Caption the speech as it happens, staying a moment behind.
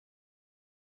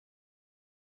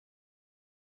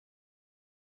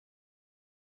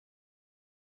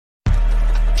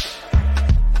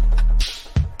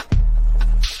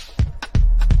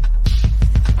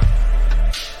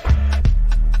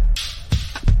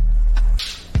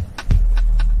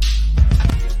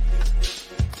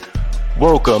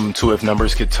Welcome to If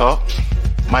Numbers Could Talk.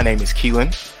 My name is KEILYN.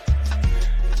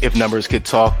 If Numbers Could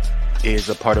Talk is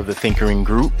a part of the Thinkering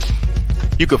Group.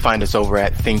 You can find us over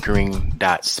at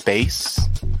thinkering.space.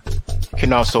 You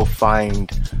can also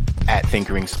find at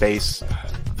Thinkering Space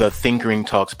the Thinkering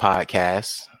Talks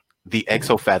podcast, the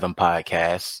Exofathom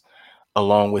podcast,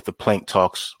 along with the Plank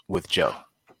Talks with Joe.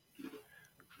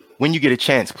 When you get a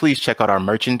chance, please check out our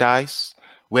merchandise.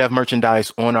 We have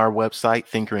merchandise on our website,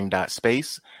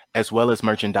 thinkering.space, as well as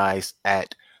merchandise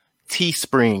at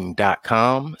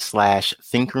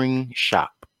teespring.com/thinkering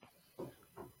shop.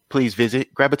 Please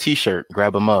visit, grab a t-shirt,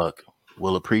 grab a mug.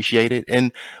 We'll appreciate it.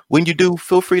 And when you do,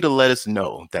 feel free to let us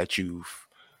know that you've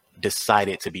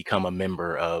decided to become a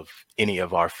member of any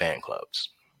of our fan clubs.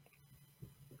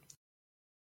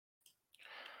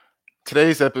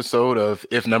 Today's episode of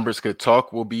If Numbers Could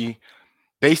Talk will be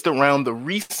based around the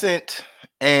recent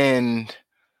and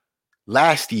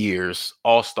last year's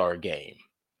All-Star game.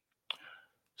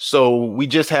 So we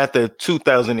just had the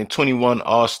 2021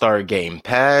 All-Star game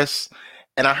pass,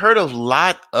 and I heard a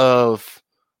lot of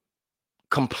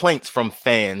complaints from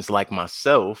fans like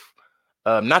myself.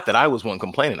 Not that I was one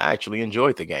complaining. I actually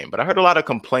enjoyed the game, but I heard a lot of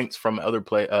complaints from other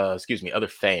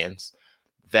fans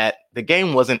that the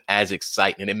game wasn't as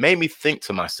exciting. It made me think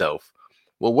to myself,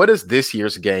 well, what is this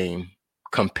year's game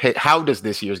compare? How does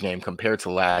this year's game compare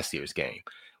to last year's game?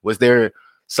 Was there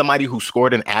somebody who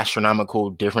scored an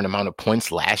astronomical different amount of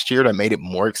points last year that made it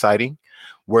more exciting?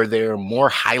 Were there more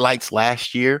highlights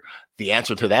last year? The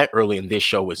answer to that early in this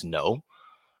show is no.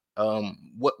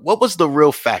 What was the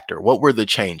real factor? What were the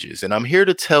changes? And I'm here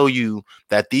to tell you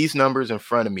that these numbers in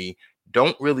front of me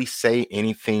don't really say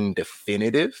anything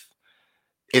definitive.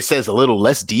 It says a little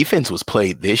less defense was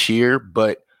played this year,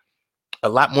 but a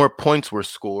lot more points were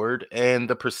scored, and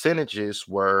the percentages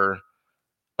were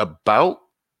about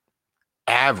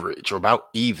average or about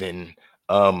even,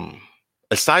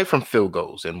 aside from field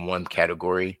goals in one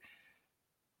category,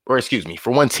 or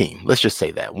for one team. Let's just say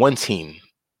that one team,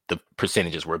 the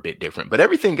percentages were a bit different, but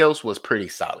everything else was pretty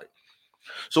solid.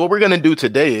 So what we're going to do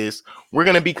today is we're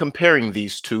going to be comparing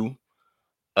these two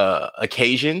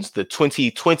occasions, the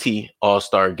 2020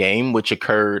 All-Star game, which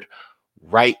occurred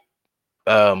right,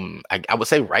 I would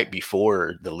say right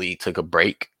before the league took a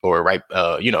break, or right,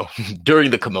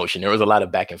 during the commotion. There was a lot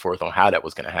of back and forth on how that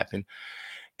was going to happen.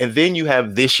 And then you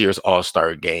have this year's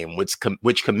All-Star game,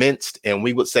 which commenced, and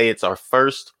we would say it's our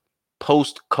first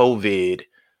post-COVID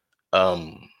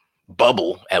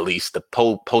bubble, at least the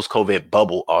post-COVID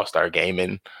bubble All-Star game.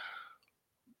 And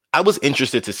I was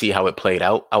interested to see how it played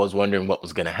out. I was wondering what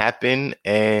was going to happen,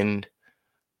 and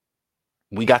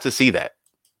we got to see that.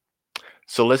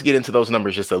 So let's get into those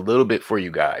numbers just a little bit for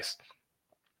you guys.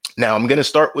 Now, I'm going to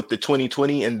start with the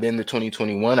 2020 and then the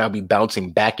 2021. I'll be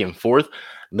bouncing back and forth,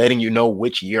 letting you know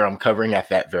which year I'm covering at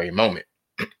that very moment.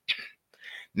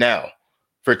 Now,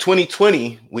 for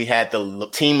 2020, we had the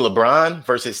Team LeBron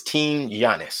versus Team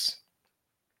Giannis.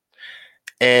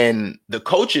 And the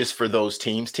coaches for those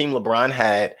teams, Team LeBron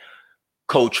had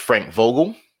Coach Frank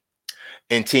Vogel,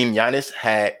 and Team Giannis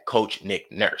had Coach Nick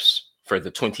Nurse for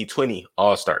the 2020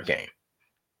 All-Star game.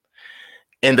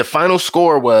 And the final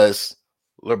score was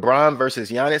LeBron versus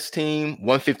Giannis team,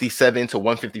 157 to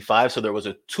 155. So there was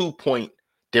a 2-point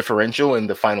differential in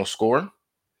the final score.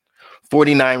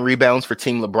 49 rebounds for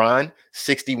Team LeBron,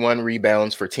 61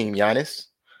 rebounds for Team Giannis,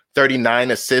 39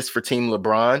 assists for Team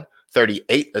LeBron,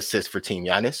 38 assists for Team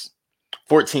Giannis,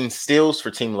 14 steals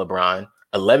for Team LeBron,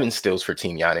 11 steals for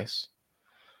Team Giannis,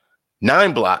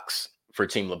 9 blocks for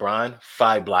Team LeBron,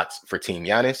 5 blocks for Team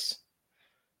Giannis,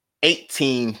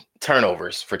 18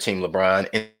 turnovers for Team LeBron,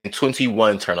 and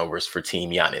 21 turnovers for Team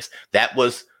Giannis. That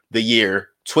was the year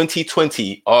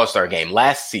 2020 All-Star game,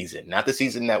 last season, not the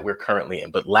season that we're currently in,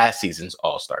 but last season's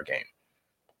All-Star game.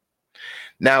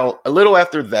 Now, a little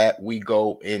after that, we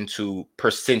go into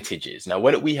percentages. Now,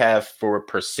 what do we have for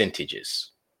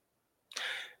percentages?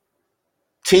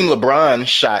 Team LeBron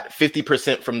shot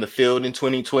 50% from the field in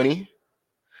 2020,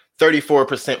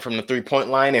 34% from the three-point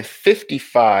line, and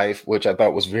 55, which I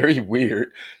thought was very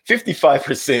weird,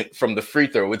 55% from the free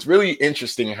throw. It's really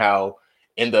interesting how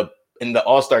in the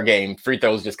All-Star game, free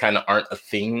throws just kind of aren't a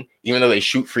thing. Even though they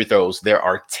shoot free throws, there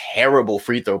are terrible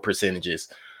free throw percentages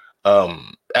for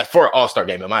an All-Star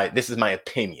game. This is my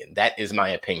opinion. That is my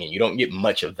opinion. You don't get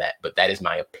much of that, but that is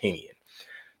my opinion.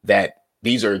 That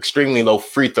these are extremely low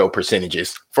free throw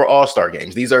percentages for All-Star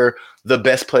games. These are the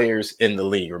best players in the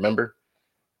league, remember?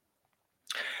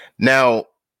 Now,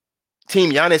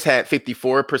 Team Giannis had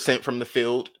 54% from the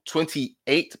field,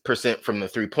 28% from the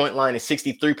three-point line, and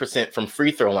 63% from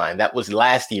free throw line. That was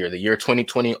last year, the year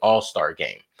 2020 All-Star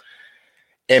game.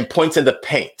 And points in the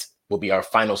paint, will be our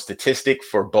final statistic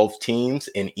for both teams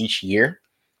in each year.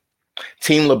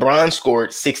 Team LeBron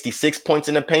scored 66 points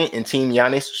in the paint, and Team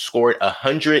Giannis scored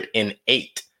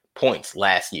 108 points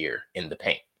last year in the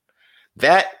paint.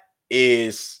 That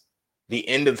is the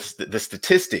end of the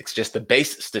statistics, just the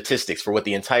base statistics for what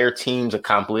the entire teams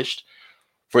accomplished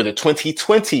for the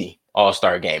 2020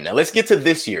 All-Star Game. Now let's get to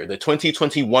this year, the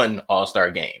 2021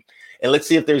 All-Star Game, and let's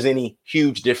see if there's any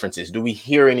huge differences. Do we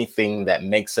hear anything that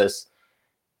makes us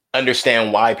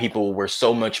understand why people were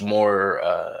so much more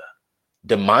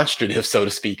demonstrative, so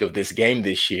to speak, of this game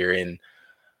this year? And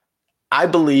I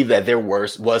believe that there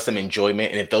was some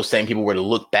enjoyment, and if those same people were to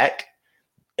look back,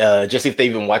 just if they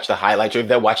even watch the highlights or if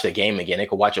they watch the game again, they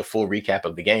could watch a full recap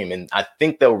of the game, and I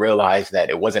think they'll realize that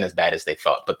it wasn't as bad as they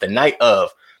thought. But the night of,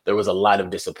 there was a lot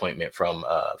of disappointment from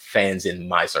fans in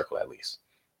my circle, at least.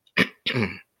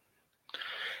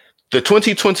 The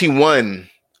 2021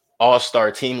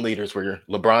 All-Star team leaders were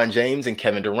LeBron James and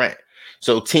Kevin Durant.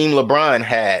 So Team LeBron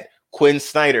had Quinn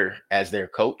Snyder as their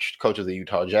coach of the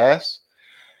Utah Jazz.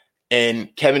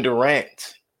 And Kevin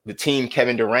Durant, the team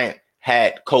Kevin Durant,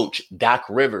 had Coach Doc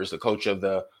Rivers, the coach of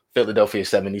the Philadelphia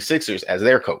 76ers, as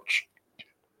their coach.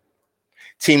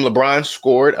 Team LeBron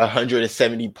scored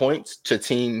 170 points to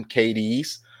Team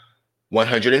KD's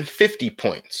 150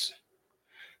 points.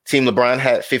 Team LeBron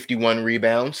had 51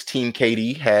 rebounds. Team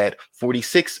KD had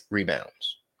 46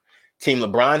 rebounds. Team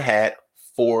LeBron had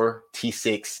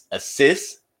 46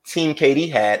 assists. Team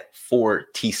KD had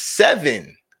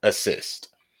 47 assists.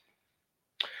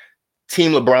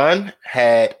 Team LeBron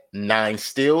had 9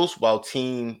 steals, while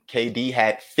Team KD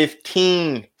had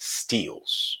 15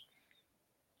 steals.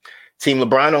 Team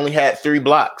LeBron only had 3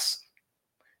 blocks.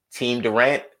 Team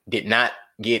Durant did not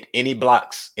get any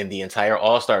blocks in the entire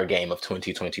All-Star game of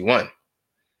 2021.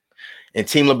 And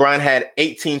Team LeBron had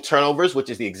 18 turnovers, which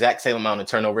is the exact same amount of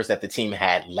turnovers that the team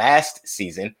had last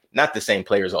season. Not the same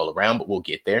players all around, but we'll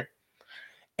get there.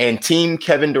 And Team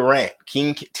Kevin Durant,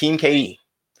 Team KD,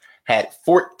 had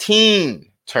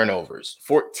 14 turnovers,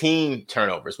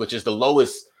 which is the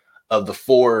lowest of the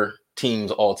 4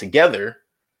 teams altogether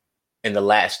in the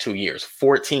last 2 years.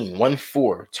 14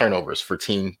 turnovers for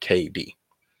Team KD.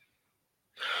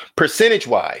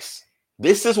 Percentage-wise,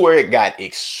 this is where it got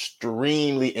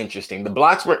extremely interesting. The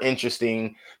blocks were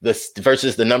interesting,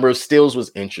 versus the number of steals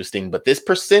was interesting, but this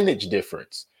percentage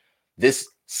difference, this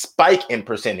spike in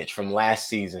percentage from last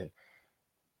season,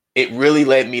 it really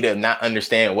led me to not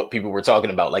understand what people were talking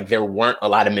about. Like, there weren't a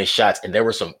lot of missed shots, and there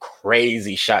were some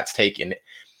crazy shots taken.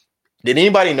 Did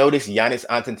anybody notice Giannis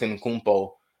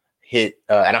Antetokounmpo hit,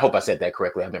 and I hope I said that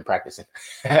correctly, I've been practicing,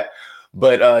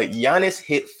 but Giannis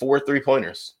hit 4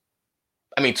 3-pointers.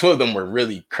 I mean, 2 of them were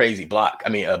really crazy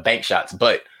bank shots,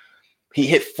 but he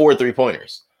hit 4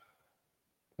 3-pointers.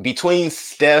 Between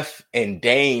Steph and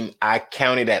Dame, I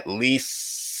counted at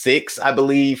least 6, I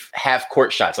believe,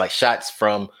 half-court shots, like shots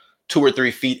from 2 or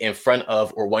 3 feet in front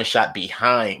of, or one step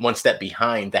behind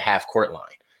the half-court line.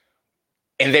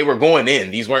 And they were going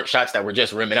in. These weren't shots that were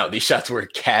just rimming out. These shots were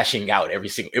cashing out every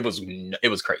single. It was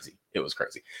crazy. It was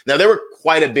crazy. Now, there were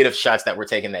quite a bit of shots that were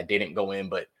taken that didn't go in,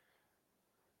 but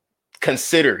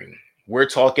considering we're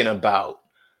talking about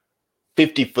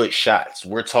 50-foot shots,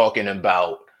 we're talking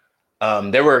about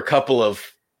there were a couple of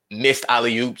missed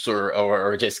alley-oops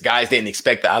or just guys didn't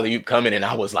expect the alley-oop coming, and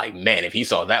I was like, man, if he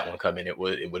saw that one coming, it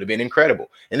would have been incredible.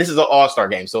 And this is an all-star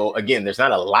game, so again, there's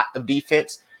not a lot of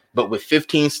defense, but with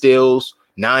 15 steals,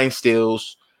 9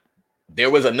 steals, there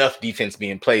was enough defense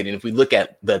being played. And if we look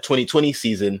at the 2020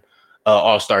 season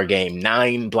all-star game,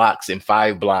 9 blocks and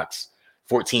 5 blocks,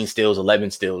 14 steals,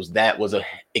 11 steals, that was an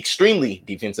extremely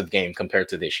defensive game compared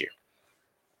to this year.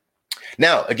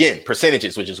 Now, again,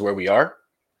 percentages, which is where we are.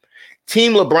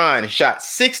 Team LeBron shot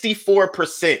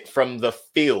 64% from the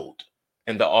field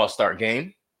in the All-Star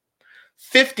game,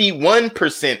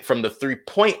 51% from the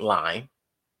three-point line,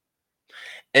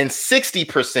 and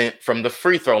 60% from the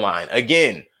free throw line.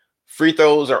 Again, free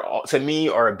throws to me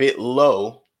are a bit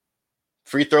low.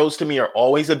 Free throws to me are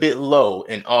always a bit low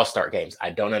in All-Star games.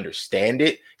 I don't understand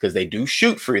it because they do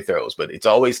shoot free throws, but it's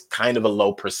always kind of a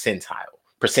low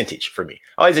percentage for me.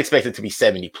 I always expect it to be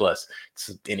 70 plus. It's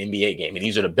an NBA game, and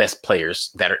these are the best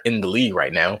players that are in the league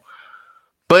right now.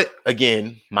 But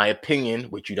again, my opinion,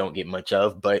 which you don't get much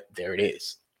of, but there it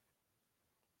is.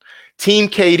 Team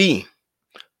KD,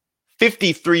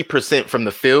 53% from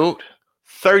the field,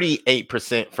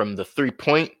 38% from the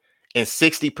three-point, and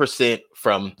 60%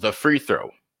 from the free throw.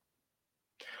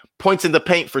 Points in the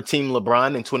paint for Team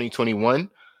LeBron in 2021.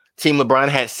 Team LeBron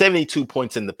had 72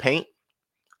 points in the paint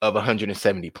of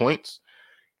 170 points.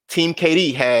 Team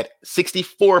KD had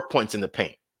 64 points in the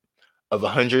paint of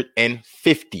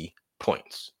 150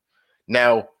 points.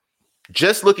 Now,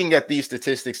 just looking at these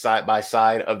statistics side by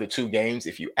side of the two games,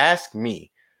 if you ask me,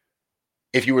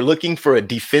 if you were looking for a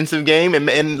defensive game,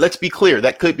 and let's be clear,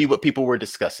 that could be what people were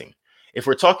discussing. If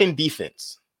we're talking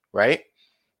defense, right,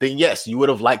 then yes, you would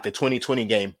have liked the 2020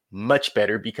 game much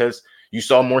better because you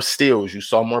saw more steals, you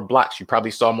saw more blocks, you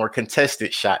probably saw more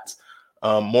contested shots,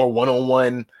 more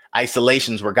one-on-one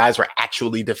isolations where guys were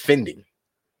actually defending.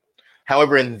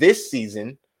 However, in this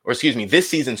season, this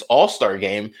season's All-Star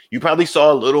game, you probably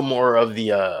saw a little more of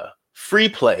the free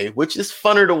play, which is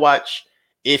funner to watch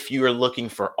if you are looking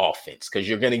for offense, because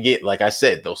you're going to get, like I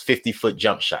said, those 50-foot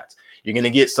jump shots. You're going to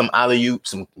get some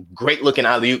alley-oops, some great-looking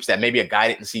alley-oops that maybe a guy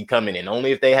didn't see coming in,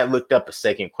 only if they had looked up a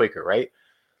second quicker, right?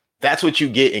 That's what you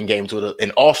get in games in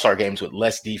All-Star games with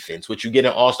less defense. What you get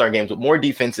in All-Star games with more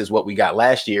defense is what we got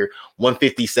last year,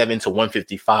 157 to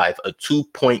 155, a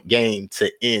 2-point game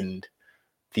to end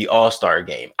the All-Star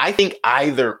game. I think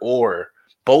either or,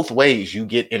 both ways, you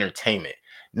get entertainment.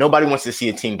 Nobody wants to see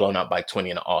a team blown out by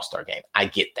 20 in an All-Star game. I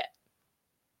get that.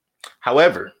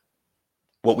 However,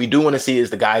 what we do want to see is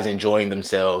the guys enjoying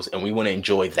themselves, and we want to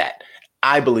enjoy that.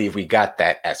 I believe we got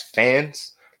that as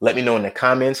fans. Let me know in the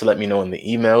comments. Let me know in the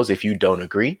emails if you don't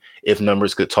agree. If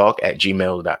numbers could talk at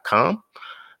gmail.com.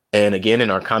 And again,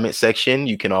 in our comment section,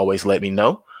 you can always let me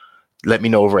know. Let me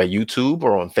know over at YouTube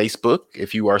or on Facebook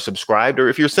if you are subscribed, or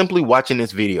if you're simply watching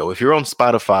this video. If you're on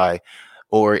Spotify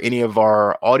or any of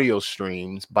our audio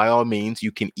streams, by all means,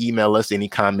 you can email us any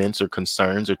comments or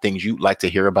concerns or things you'd like to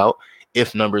hear about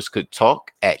if numbers could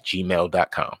talk at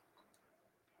gmail.com.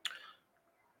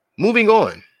 Moving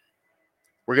on,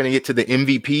 we're going to get to the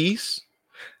MVPs,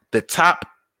 the top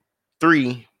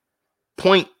 3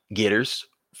 point getters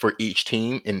for each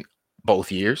team in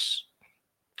both years.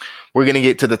 We're going to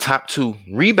get to the top 2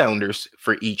 rebounders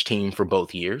for each team for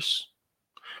both years.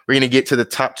 We're going to get to the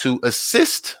top 2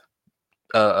 assist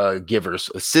givers,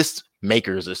 assist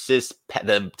makers,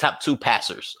 the top 2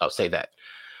 passers, I'll say that,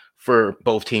 for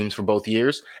both teams for both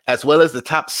years, as well as the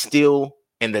top steal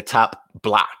and the top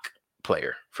block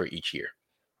player for each year.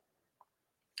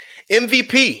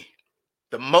 MVP,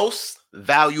 the most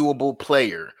valuable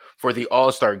player for the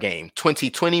All-Star game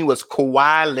 2020 was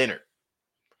Kawhi Leonard.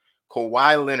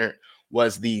 Kawhi Leonard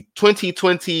was the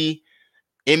 2020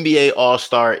 NBA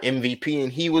All-Star MVP,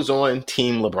 and he was on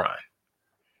Team LeBron.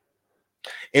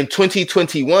 In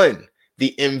 2021,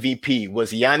 the MVP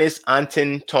was Giannis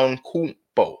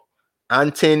Antetokounmpo.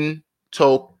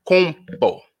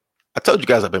 Antetokounmpo. I told you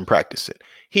guys I've been practicing.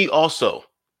 He also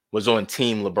was on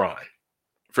Team LeBron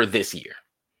for this year.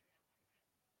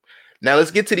 Now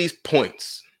let's get to these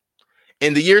points.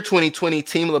 In the year 2020,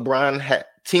 Team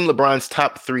LeBron's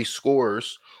top 3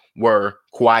 scorers were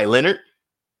Kawhi Leonard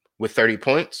with 30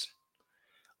 points,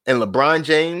 and LeBron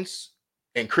James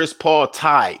and Chris Paul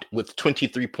tied with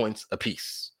 23 points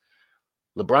apiece.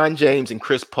 LeBron James and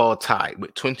Chris Paul tied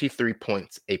with 23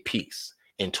 points apiece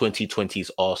in 2020's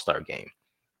All-Star game.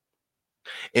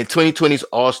 In 2020's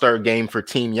All-Star game for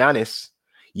Team Giannis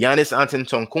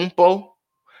Antetokounmpo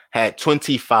had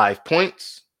 25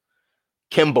 points.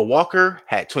 Kemba Walker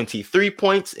had 23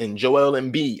 points, and Joel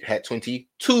Embiid had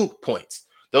 22 points.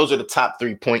 Those are the top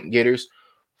 3 point getters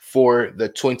for the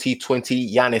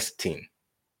 2020 Giannis team.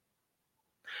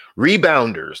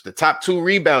 Rebounders, the top 2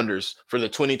 rebounders for the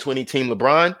 2020 Team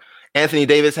LeBron, Anthony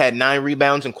Davis had 9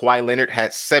 rebounds and Kawhi Leonard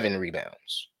had 7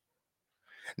 rebounds.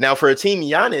 Now for a Team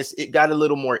Giannis, it got a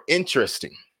little more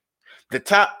interesting. The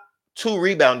top 2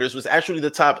 rebounders was actually the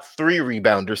top 3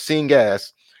 rebounders, seeing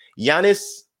as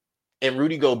Giannis and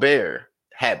Rudy Gobert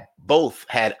both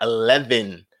had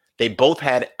 11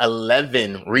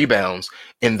 rebounds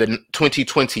in the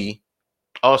 2020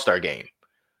 All-Star game.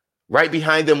 Right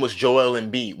behind them was Joel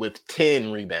Embiid with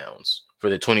 10 rebounds for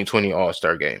the 2020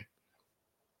 All-Star game.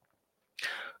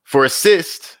 For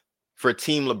assists for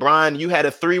Team LeBron, you had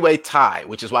a 3-way tie,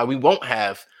 which is why we won't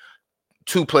have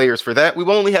 2 players for that. We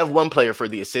will only have 1 player for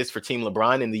the assist for Team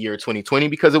LeBron in the year 2020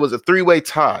 because it was a 3-way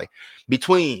tie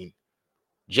between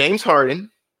James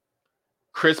Harden,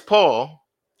 Chris Paul,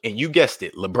 and you guessed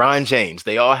it, LeBron James.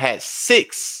 They all had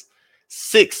six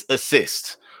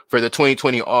assists for the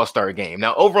 2020 All-Star game.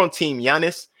 Now, over on Team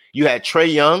Giannis, you had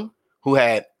Trae Young, who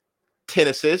had 10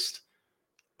 assists,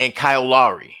 and Kyle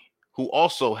Lowry, who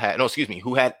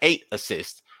had 8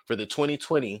 assists for the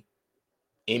 2020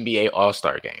 NBA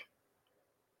All-Star game.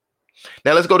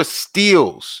 Now, let's go to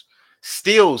steals.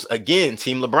 Steals, again,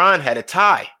 Team LeBron had a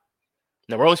tie.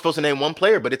 Now, we're only supposed to name 1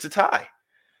 player, but it's a tie.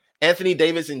 Anthony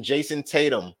Davis and Jason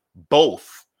Tatum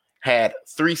both had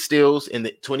 3 steals in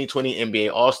the 2020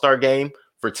 NBA All-Star game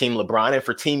for Team LeBron. And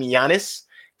for Team Giannis,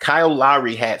 Kyle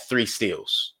Lowry had 3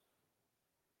 steals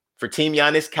For Team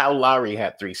Giannis, Kyle Lowry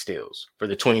had 3 steals for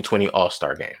the 2020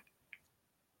 All-Star game.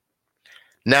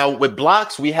 Now, with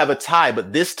blocks, we have a tie,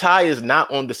 but this tie is not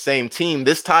on the same team.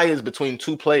 This tie is between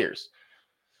 2 players.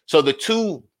 So the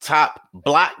 2 top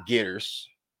block getters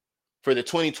for the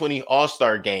 2020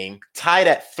 All-Star game tied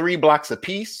at 3 blocks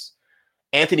apiece.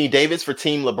 Anthony Davis for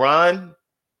Team LeBron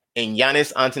and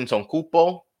Giannis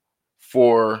Antetokounmpo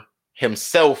for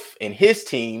himself and his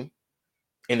team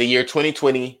in the year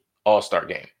 2020 All-Star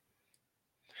game.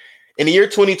 In the year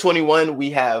 2021, we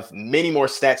have many more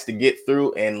stats to get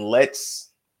through, and let's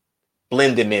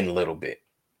blend them in a little bit.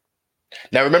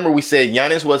 Now, remember, we said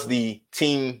Giannis was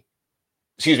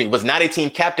was not a team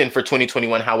captain for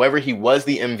 2021. However, he was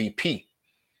the MVP.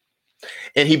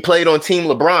 And he played on Team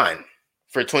LeBron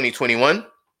for 2021.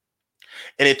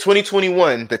 And in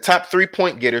 2021, the top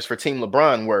 3-point getters for Team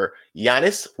LeBron were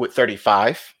Giannis with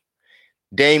 35,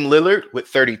 Dame Lillard with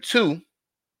 32,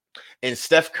 and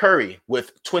Steph Curry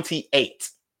with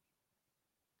 28.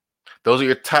 Those are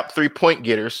your top 3-point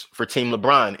getters for Team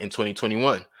LeBron in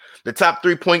 2021. The top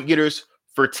 3-point getters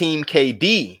for Team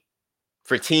KD,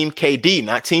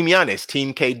 not Team Giannis,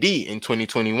 Team KD in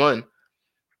 2021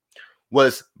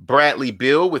 was Bradley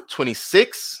Beal with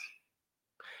 26,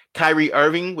 Kyrie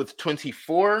Irving with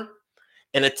 24,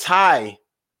 and a tie.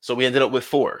 So we ended up with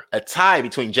 4. A tie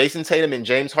between Jason Tatum and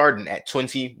James Harden at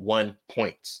 21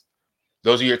 points.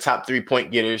 Those are your top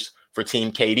 3-point getters for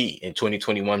Team KD in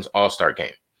 2021's All-Star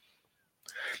game.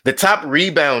 The top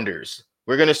rebounders,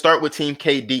 we're going to start with Team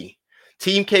KD.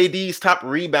 Team KD's top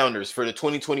rebounders for the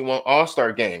 2021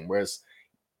 All-Star game was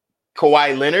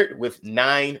Kawhi Leonard with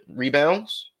 9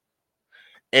 rebounds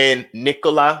and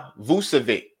Nikola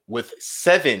Vucevic with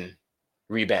 7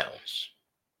 rebounds.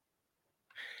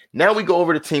 Now we go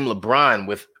over to Team LeBron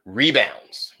with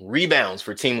rebounds. Rebounds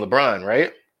for Team LeBron,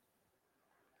 right?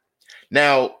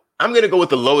 Now, I'm going to go with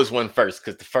the lowest one first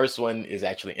because the first one is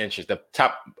actually interesting. The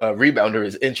top rebounder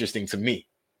is interesting to me.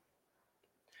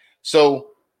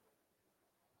 So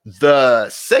the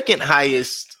second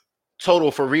highest total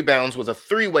for rebounds was a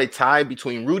 3-way tie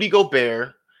between Rudy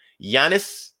Gobert,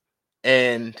 Giannis,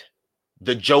 and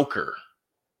the Joker.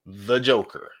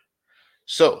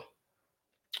 So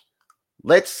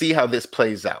let's see how this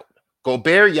plays out.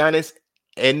 Gobert, Giannis,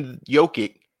 and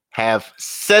Jokic have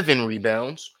 7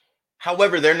 rebounds.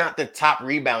 However, they're not the top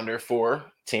rebounder for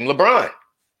Team LeBron.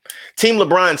 Team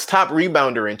LeBron's top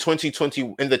rebounder in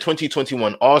the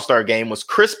 2021 All-Star game was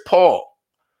Chris Paul.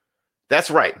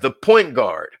 That's right, the point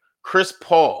guard, Chris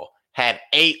Paul, had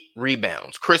 8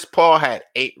 rebounds.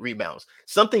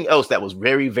 Something else that was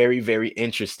very, very, very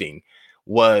interesting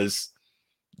was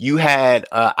you had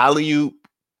alley-oop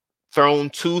thrown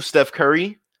to Steph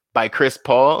Curry by Chris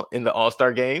Paul in the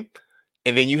All-Star game.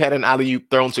 And then you had an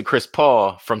alley-oop thrown to Chris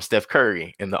Paul from Steph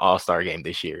Curry in the All-Star game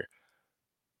this year.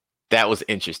 That was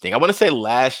interesting. I want to say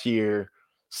last year,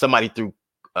 somebody threw,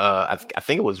 I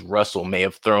think it was Russell may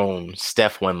have thrown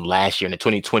Steph one last year in the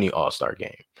 2020 All-Star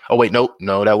game. Oh, wait, no,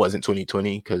 that wasn't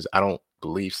 2020 because I don't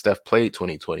believe Steph played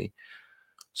 2020.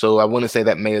 So I want to say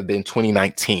that may have been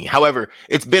 2019. However,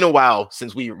 it's been a while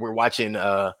since we were watching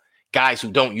guys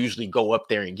who don't usually go up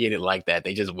there and get it like that.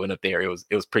 They just went up there. It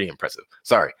was pretty impressive.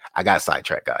 Sorry, I got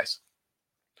sidetracked, guys.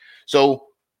 So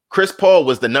Chris Paul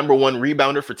was the number 1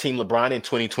 rebounder for Team LeBron in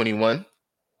 2021.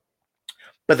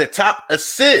 But the top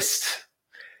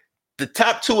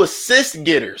 2 assist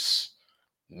getters,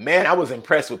 man, I was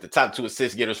impressed with the top 2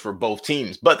 assist getters for both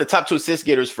teams. But the top 2 assist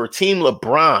getters for Team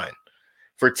LeBron,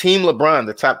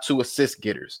 the top 2 assist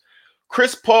getters,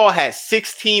 Chris Paul had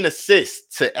 16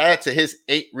 assists to add to his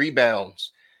 8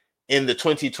 rebounds in the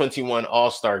 2021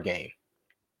 All-Star game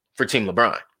for Team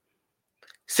LeBron.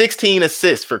 16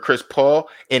 assists for Chris Paul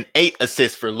and 8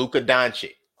 assists for Luka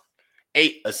Doncic.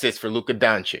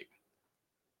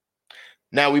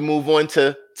 Now we move on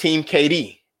to Team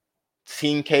KD.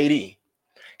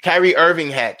 Kyrie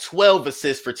Irving had 12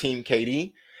 assists for Team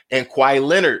KD, and Kawhi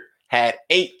Leonard had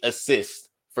 8 assists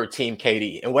for Team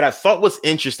KD. And what I thought was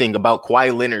interesting about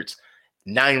Kawhi Leonard's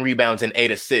 9 rebounds and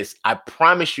 8 assists, I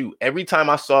promise you, every time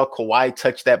I saw Kawhi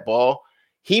touch that ball,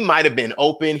 he might have been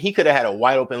open. He could have had a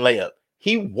wide open layup.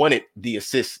 He wanted the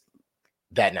assist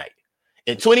that night.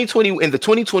 In the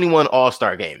 2021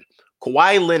 All-Star game,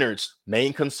 Kawhi Leonard's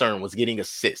main concern was getting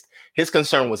assists. His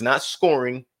concern was not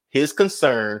scoring. His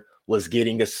concern was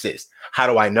getting assists. How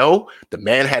do I know? The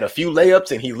man had a few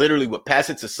layups and he literally would pass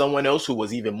it to someone else who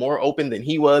was even more open than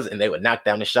he was, and they would knock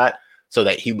down the shot so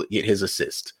that he would get his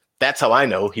assist. That's how I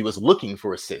know he was looking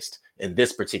for assist in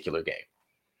this particular game.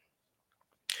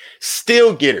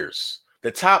 Steal getters,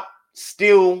 the top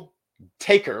steal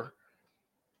taker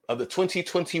of the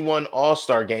 2021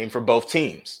 All-Star game for both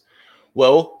teams.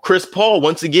 Well, Chris Paul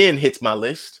once again hits my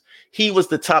list. He was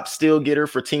the top steal getter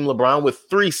for Team LeBron with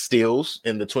 3 steals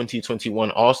in the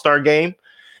 2021 All-Star game.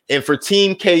 And for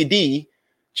Team KD,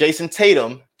 Jason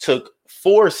Tatum took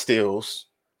 4 steals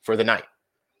for the night.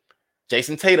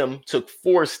 Jason Tatum took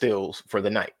 4 steals for the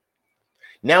night.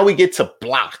 Now we get to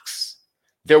blocks.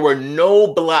 There were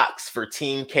no blocks for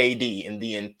Team KD in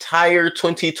the entire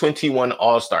 2021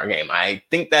 All-Star game. I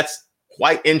think that's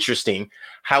quite interesting.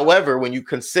 However, when you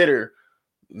consider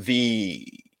the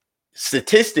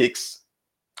statistics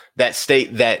that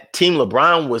state that Team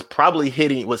LeBron was probably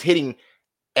hitting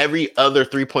every other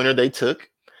three-pointer they took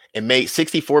and made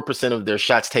 64% of their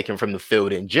shots taken from the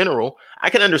field in general, I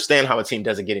can understand how a team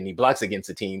doesn't get any blocks against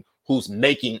a team who's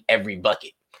making every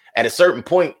bucket. At a certain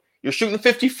point, you're shooting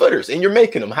 50-footers and you're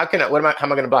making them. How am I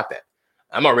going to block that?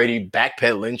 I'm already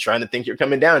backpedaling, trying to think you're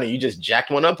coming down, and you just jacked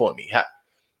one up on me.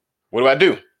 What do I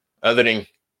do other than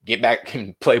get back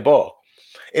and play ball?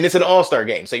 And it's an all-star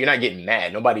game, so you're not getting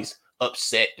mad. Nobody's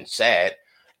upset and sad.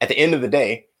 At the end of the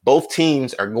day, both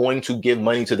teams are going to give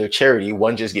money to their charity.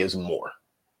 One just gives more.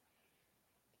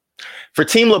 For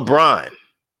Team LeBron,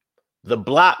 the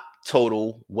block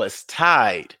total was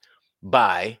tied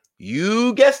by,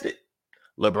 you guessed it,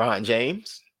 LeBron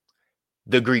James,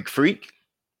 the Greek Freak,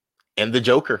 and the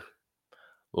Joker.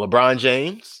 LeBron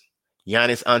James,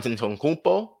 Giannis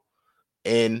Antetokounmpo,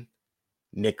 and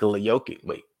Nikola Jokic.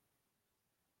 Wait.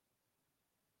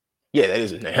 Yeah, that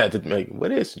is his name.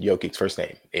 What is Jokic's first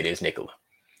name? It is Nikola.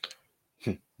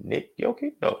 Nick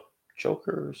Jokic? No.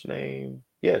 Joker's name.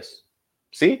 Yes.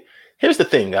 See? Here's the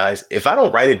thing, guys. If I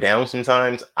don't write it down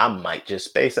sometimes, I might just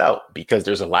space out because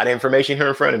there's a lot of information here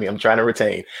in front of me I'm trying to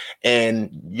retain. And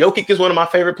Jokic is one of my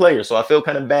favorite players, so I feel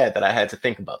kind of bad that I had to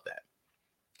think about that.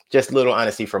 Just a little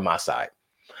honesty from my side.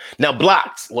 Now,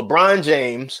 blocks. LeBron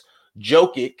James,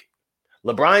 Jokic,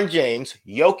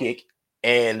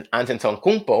 and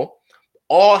Antetokounmpo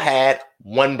all had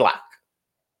 1 block.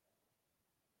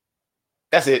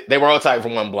 That's it. They were all tied for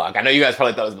 1 block. I know you guys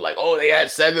probably thought it was like, oh, they had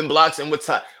 7 blocks and what's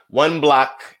tied? 1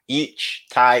 block each,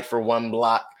 tied for 1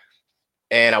 block.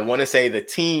 And I want to say the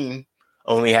team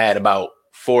only had about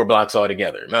 4 blocks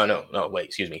altogether. No, wait,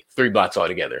 excuse me. 3 blocks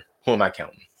altogether. Who am I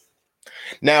counting?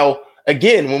 Now,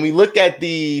 again, when we look at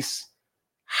these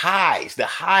highs, the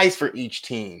highs for each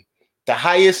team, the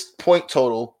highest point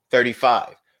total,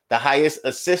 35. The highest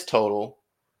assist total,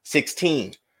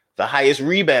 16. The highest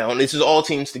rebound, this is all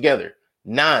teams together,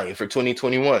 9 for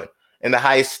 2021. And the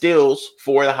highest steals,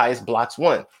 4. The highest blocks,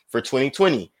 1 for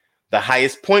 2020. The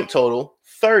highest point total,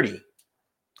 30.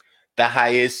 The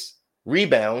highest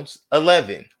rebounds,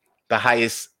 11. The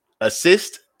highest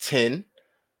assist, 10.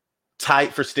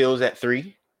 Tied for steals at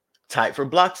 3. Tied for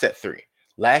blocks at 3.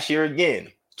 Last year again,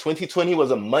 2020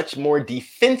 was a much more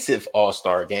defensive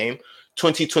all-star game.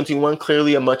 2021,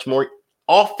 clearly a much more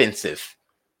offensive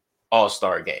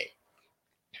all-star game.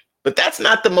 But that's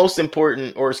not the most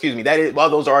important, or excuse me, that is, while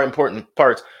those are important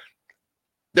parts,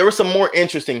 there were some more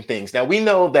interesting things. Now, we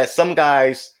know that some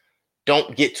guys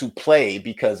don't get to play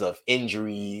because of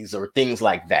injuries or things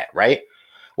like that, right?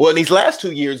 Well, in these last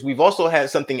 2 years, we've also had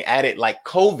something added like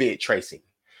COVID tracing.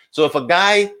 So if a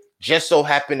guy just so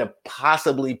happened to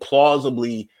possibly,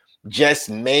 plausibly, just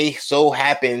may so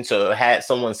happen to have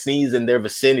someone sneeze in their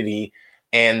vicinity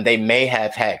and they may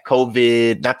have had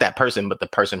COVID, not that person, but the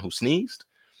person who sneezed.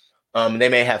 They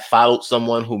may have followed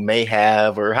someone who may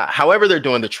have, or however they're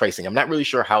doing the tracing. I'm not really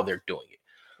sure how they're doing it.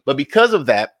 But because of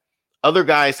that, other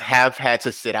guys have had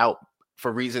to sit out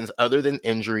for reasons other than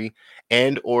injury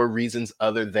and or reasons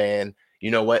other than,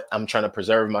 you know what, I'm trying to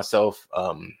preserve myself.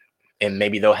 And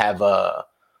maybe they'll have a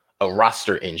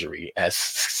roster injury, as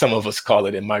some of us call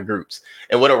it in my groups.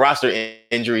 And what a roster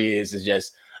injury is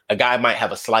just a guy might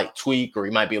have a slight tweak, or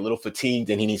he might be a little fatigued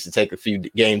and he needs to take a few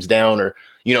games down, or,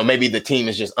 you know, maybe the team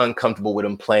is just uncomfortable with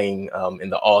him playing in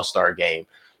the All-Star game.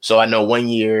 So I know one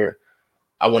year,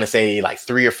 I want to say like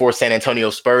 3 or 4 San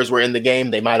Antonio Spurs were in the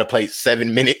game. They might have played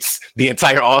 7 minutes the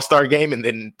entire All-Star game, and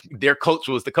then their coach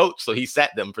was the coach, so he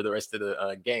sat them for the rest of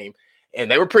the game. And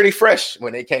they were pretty fresh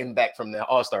when they came back from the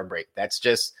All-Star break. That's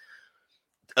just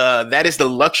that is the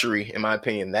luxury, in my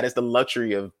opinion. That is the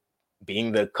luxury of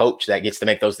being the coach that gets to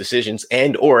make those decisions,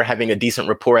 and or having a decent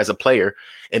rapport as a player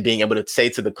and being able to say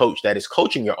to the coach that is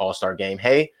coaching your All-Star game,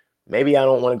 hey, maybe I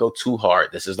don't want to go too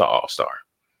hard. This is the All-Star.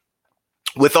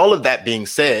 With all of that being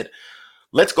said,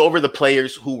 let's go over the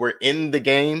players who were in the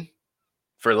game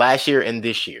for last year and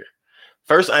this year.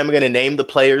 First, I'm going to name the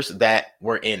players that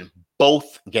were in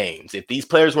both games. If these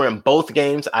players were in both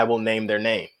games, I will name their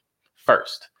name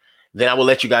first. Then I will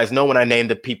let you guys know when I name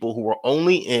the people who were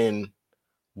only in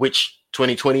which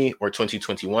 2020 or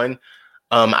 2021.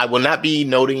 I will not be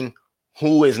noting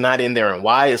who is not in there and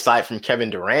why, aside from Kevin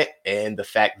Durant and the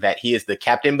fact that he is the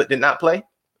captain but did not play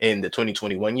in the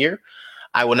 2021 year.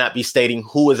 I will not be stating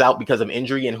who is out because of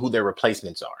injury and who their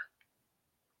replacements are.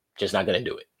 Just not going to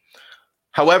do it.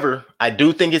 However, I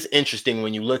do think it's interesting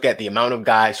when you look at the amount of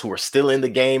guys who are still in the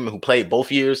game who played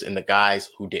both years and the guys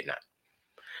who did not.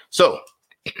 So,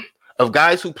 of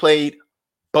guys who played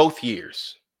both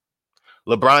years,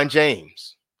 LeBron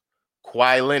James,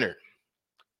 Kawhi Leonard,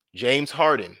 James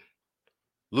Harden,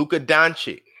 Luka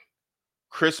Doncic,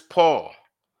 Chris Paul,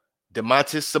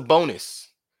 Domantas Sabonis,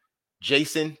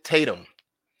 Jason Tatum,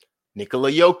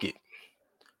 Nikola Jokic,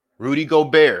 Rudy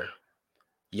Gobert,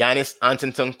 Giannis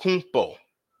Antetokounmpo,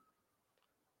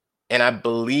 and I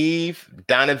believe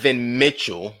Donovan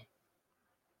Mitchell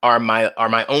are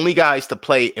my only guys to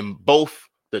play in both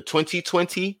the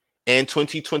 2020 and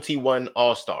 2021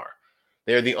 All-Star.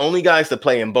 They're the only guys to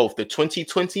play in both the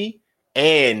 2020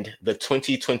 and the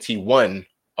 2021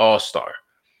 All-Star.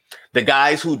 The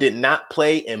guys who did not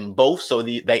play in both, so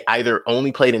they either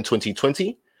only played in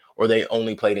 2020 or they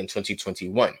only played in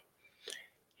 2021.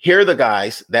 Here are the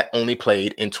guys that only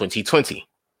played in 2020.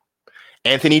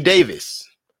 Anthony Davis,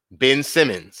 Ben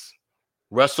Simmons,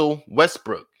 Russell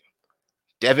Westbrook,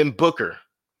 Devin Booker,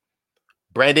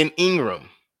 Brandon Ingram,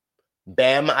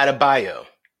 Bam Adebayo,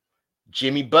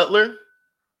 Jimmy Butler,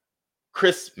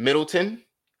 Chris Middleton,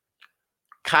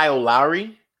 Kyle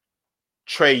Lowry,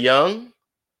 Trae Young,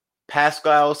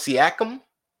 Pascal Siakam,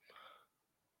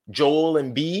 Joel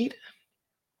Embiid,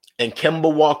 and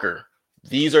Kemba Walker.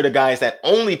 These are the guys that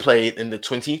only played in the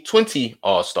 2020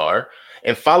 All-Star,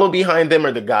 and follow behind them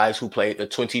are the guys who played the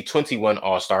 2021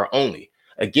 All-Star only.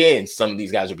 Again, some of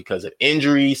these guys are because of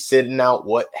injury, sitting out,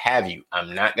 what have you.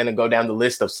 I'm not going to go down the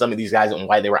list of some of these guys and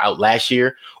why they were out last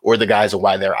year or the guys and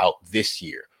why they're out this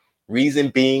year. Reason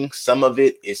being, some of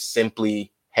it is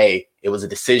simply, hey, it was a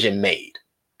decision made.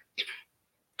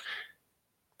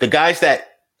 The guys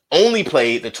that only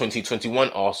played the 2021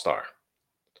 All-Star: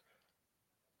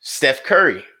 Steph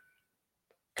Curry,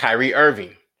 Kyrie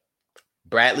Irving,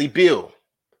 Bradley Beal,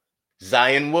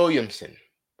 Zion Williamson,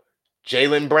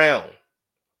 Jaylen Brown,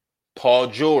 Paul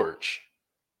George,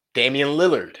 Damian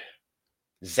Lillard,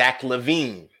 Zach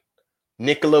LaVine,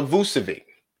 Nikola Vucevic,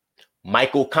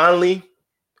 Michael Conley,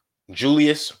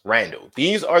 Julius Randle.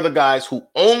 These are the guys who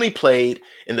only played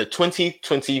in the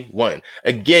 2021.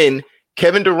 Again,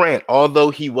 Kevin Durant, although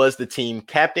he was the team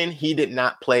captain, he did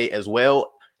not play as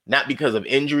well, not because of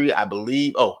injury, I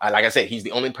believe. Like I said, he's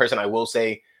the only person I will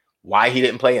say why he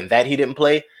didn't play and that he didn't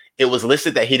play. It was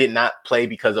listed that he did not play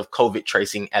because of COVID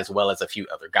tracing, as well as a few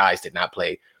other guys did not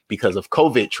play because of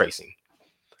COVID tracing.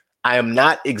 I am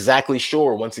not exactly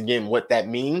sure, once again, what that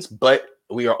means, but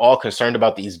we are all concerned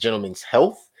about these gentlemen's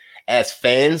health. As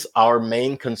fans, our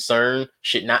main concern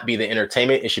should not be the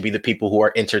entertainment. It should be the people who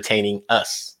are entertaining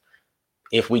us.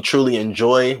 If we truly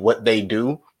enjoy what they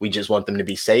do, we just want them to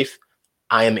be safe.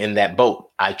 I am in that boat.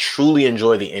 I truly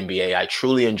enjoy the NBA. I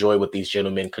truly enjoy what these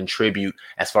gentlemen contribute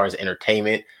as far as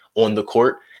entertainment on the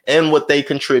court and what they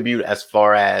contribute as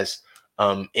far as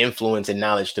influence and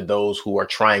knowledge to those who are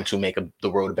trying to make the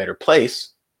world a better place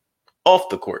off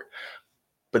the court.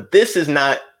 But this is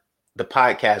not the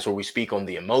podcast where we speak on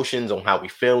the emotions, on how we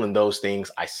feel and those things.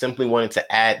 I simply wanted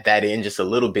to add that in just a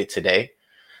little bit today,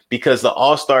 because the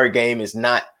All-Star game is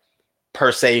not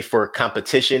per se for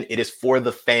competition. It is for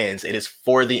the fans. It is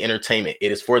for the entertainment.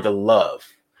 It is for the love.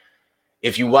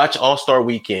 If you watch All-Star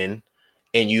Weekend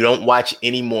and you don't watch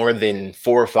any more than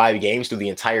 4 or 5 games through the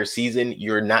entire season,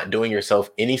 you're not doing yourself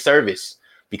any service,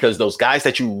 because those guys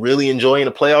that you really enjoy in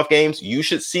the playoff games, you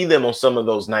should see them on some of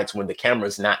those nights when the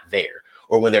camera's not there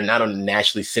or when they're not on a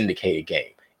nationally syndicated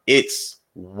game. It's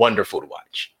wonderful to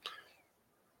watch.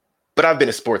 But I've been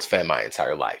a sports fan my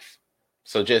entire life.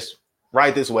 So just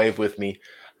ride this wave with me.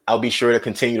 I'll be sure to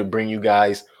continue to bring you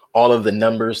guys all of the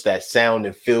numbers that sound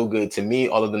and feel good to me,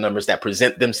 all of the numbers that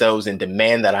present themselves and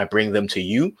demand that I bring them to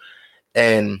you.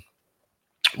 And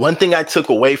one thing I took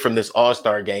away from this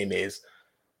All-Star game is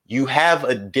you have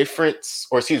a difference,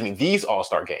 or excuse me, these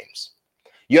All-Star games,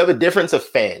 you have a difference of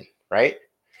fan, right?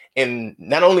 And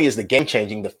not only is the game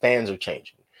changing, the fans are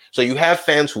changing. So you have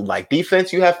fans who like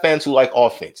defense, you have fans who like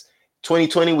offense.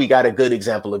 2020, we got a good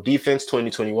example of defense.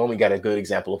 2021, we got a good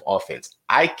example of offense.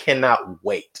 I cannot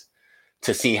wait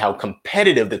to see how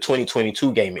competitive the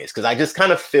 2022 game is, because I just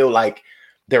kind of feel like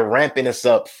they're ramping us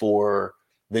up for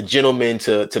the gentlemen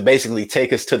to basically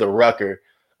take us to the Rucker.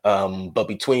 But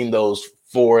between those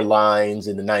 4 lines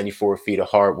and the 94 feet of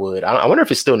hardwood, I wonder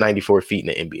if it's still 94 feet in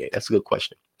the NBA. That's a good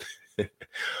question.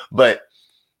 But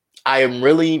I am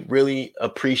really, really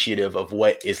appreciative of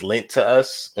what is lent to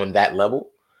us on that level.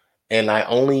 And I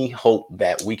only hope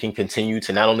that we can continue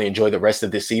to not only enjoy the rest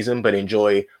of this season, but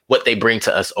enjoy what they bring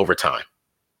to us over time.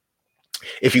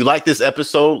 If you like this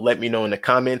episode, let me know in the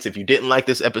comments. If you didn't like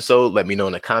this episode, let me know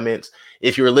in the comments.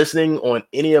 If you're listening on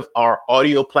any of our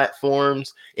audio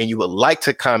platforms and you would like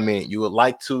to comment, you would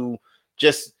like to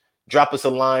just drop us a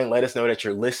line, let us know that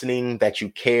you're listening, that you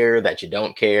care, that you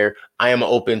don't care. I am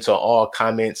open to all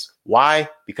comments. Why?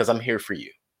 Because I'm here for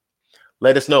you.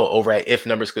 Let us know over at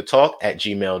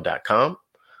ifnumberscouldtalk@gmail.com.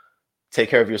 Take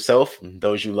care of yourself and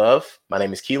those you love. My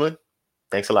name is KEILYN.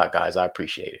 Thanks a lot, guys. I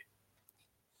appreciate it.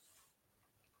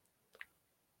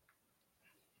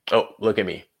 Oh, look at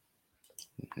me.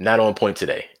 Not on point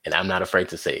today, and I'm not afraid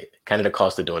to say it. Kind of the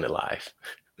cost of doing it live.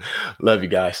 Love you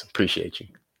guys. Appreciate you.